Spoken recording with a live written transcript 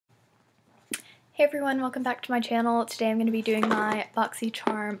Hey everyone, welcome back to my channel. Today I'm going to be doing my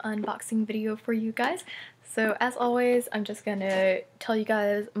Boxycharm unboxing video for you guys. So as always, I'm just going to tell you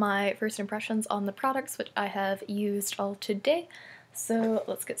guys my first impressions on the products which I have used all today. So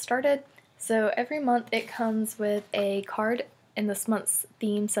let's get started. So every month it comes with a card, and this month's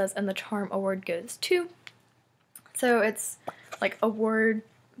theme says, "And the Charm Award goes to." So it's like award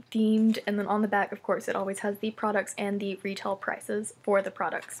themed, and then on the back, of course, it always has the products and the retail prices for the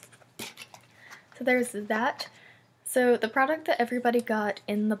products. So there's that. So the product that everybody got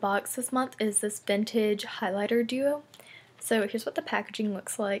in the box this month is this vintage highlighter duo. So here's what the packaging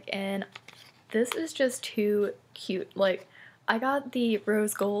looks like, and this is just too cute. Like, I got the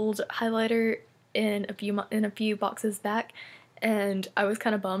rose gold highlighter in a few boxes back, and I was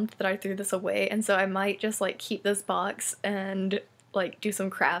kind of bummed that I threw this away, and so I might just like keep this box and like do some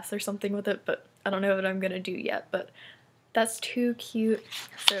crafts or something with it, but I don't know what I'm gonna do yet. But that's too cute.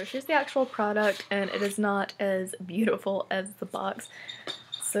 So here's the actual product, and it is not as beautiful as the box.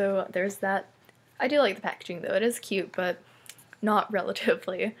 So there's that. I do like the packaging though. It is cute, but not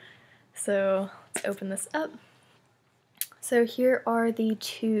relatively. So let's open this up. So here are the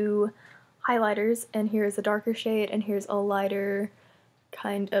two highlighters, and here's a darker shade, and here's a lighter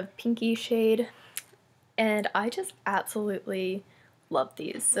kind of pinky shade. And I just absolutely love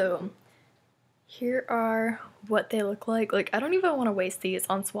these. So here are what they look like. Like, I don't even want to waste these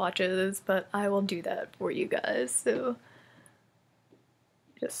on swatches, but I will do that for you guys. So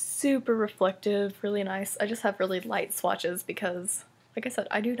just super reflective, really nice. I just have really light swatches because, like I said,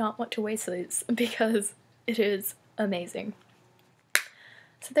 I do not want to waste these because it is amazing.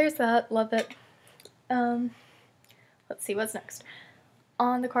 So there's that, love it. Let's see what's next.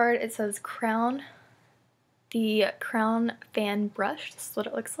 On the card it says Crown, the Crown fan brush. This is what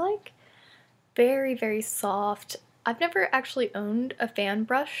it looks like. Very, very soft. I've never actually owned a fan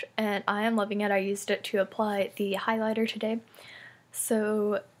brush, and I am loving it. I used it to apply the highlighter today.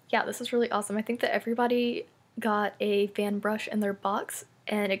 So yeah, this is really awesome. I think that everybody got a fan brush in their box,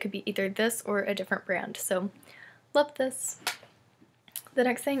 and it could be either this or a different brand. So love this. The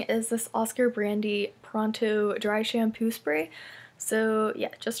next thing is this Oscar Blandi Pronto dry shampoo spray. So yeah,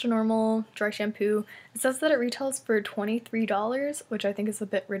 just a normal dry shampoo. It says that it retails for $23, which I think is a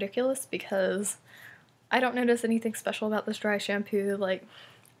bit ridiculous because I don't notice anything special about this dry shampoo. Like,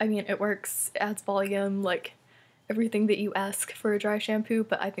 I mean, it works, it adds volume, like everything that you ask for a dry shampoo,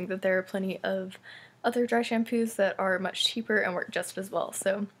 but I think that there are plenty of other dry shampoos that are much cheaper and work just as well.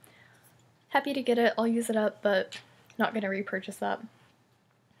 So happy to get it, I'll use it up, but not gonna repurchase that.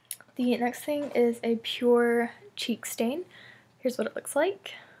 The next thing is a Pur Cheek Stain. Here's what it looks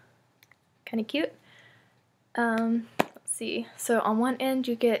like. Kind of cute. Let's see. So on one end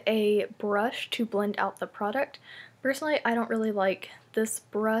you get a brush to blend out the product. Personally, I don't really like this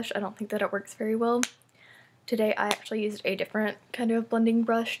brush. I don't think that it works very well. Today I actually used a different kind of blending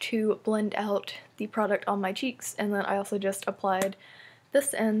brush to blend out the product on my cheeks, and then I also just applied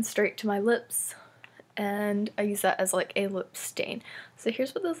this end straight to my lips, and I use that as like a lip stain. So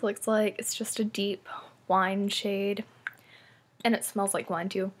here's what this looks like. It's just a deep wine shade. And it smells like wine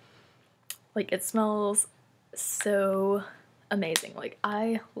too. Like, it smells so amazing. Like,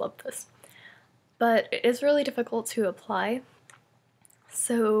 I love this. But it is really difficult to apply.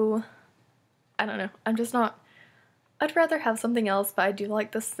 So, I don't know. I'm just not... I'd rather have something else, but I do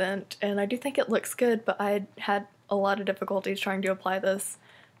like the scent. And I do think it looks good, but I had a lot of difficulties trying to apply this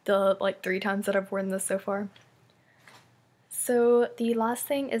the, like, 3 times that I've worn this so far. So, the last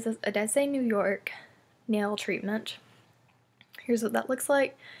thing is this Adesse New York nail treatment. Here's what that looks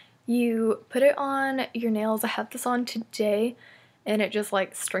like. You put it on your nails. I have this on today, and it just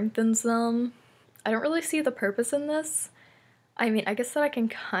like strengthens them. I don't really see the purpose in this. I mean, I guess that I can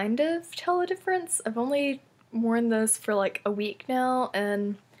kind of tell a difference. I've only worn this for like a week now,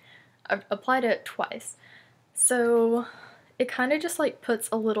 and I've applied it twice. So it kind of just like puts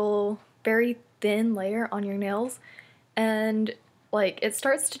a little very thin layer on your nails, and like it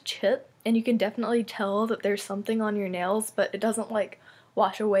starts to chip. And you can definitely tell that there's something on your nails, but it doesn't like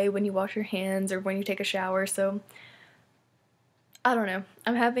wash away when you wash your hands or when you take a shower. So I don't know.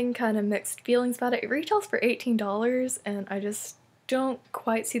 I'm having kind of mixed feelings about it. It retails for $18, and I just don't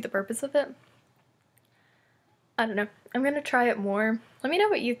quite see the purpose of it. I don't know. I'm gonna try it more. Let me know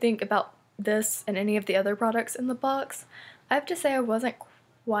what you think about this and any of the other products in the box. I have to say I wasn't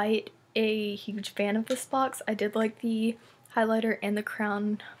quite a huge fan of this box. I did like the highlighter and the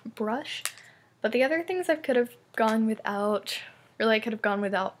crown brush, but the other things I could have gone without. Really, I could have gone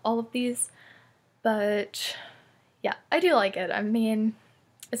without all of these, but yeah, I do like it. I mean,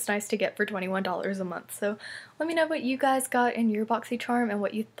 it's nice to get for $21 a month. So let me know what you guys got in your Boxycharm and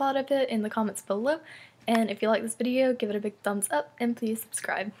what you thought of it in the comments below. And if you like this video, give it a big thumbs up and please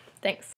subscribe. Thanks.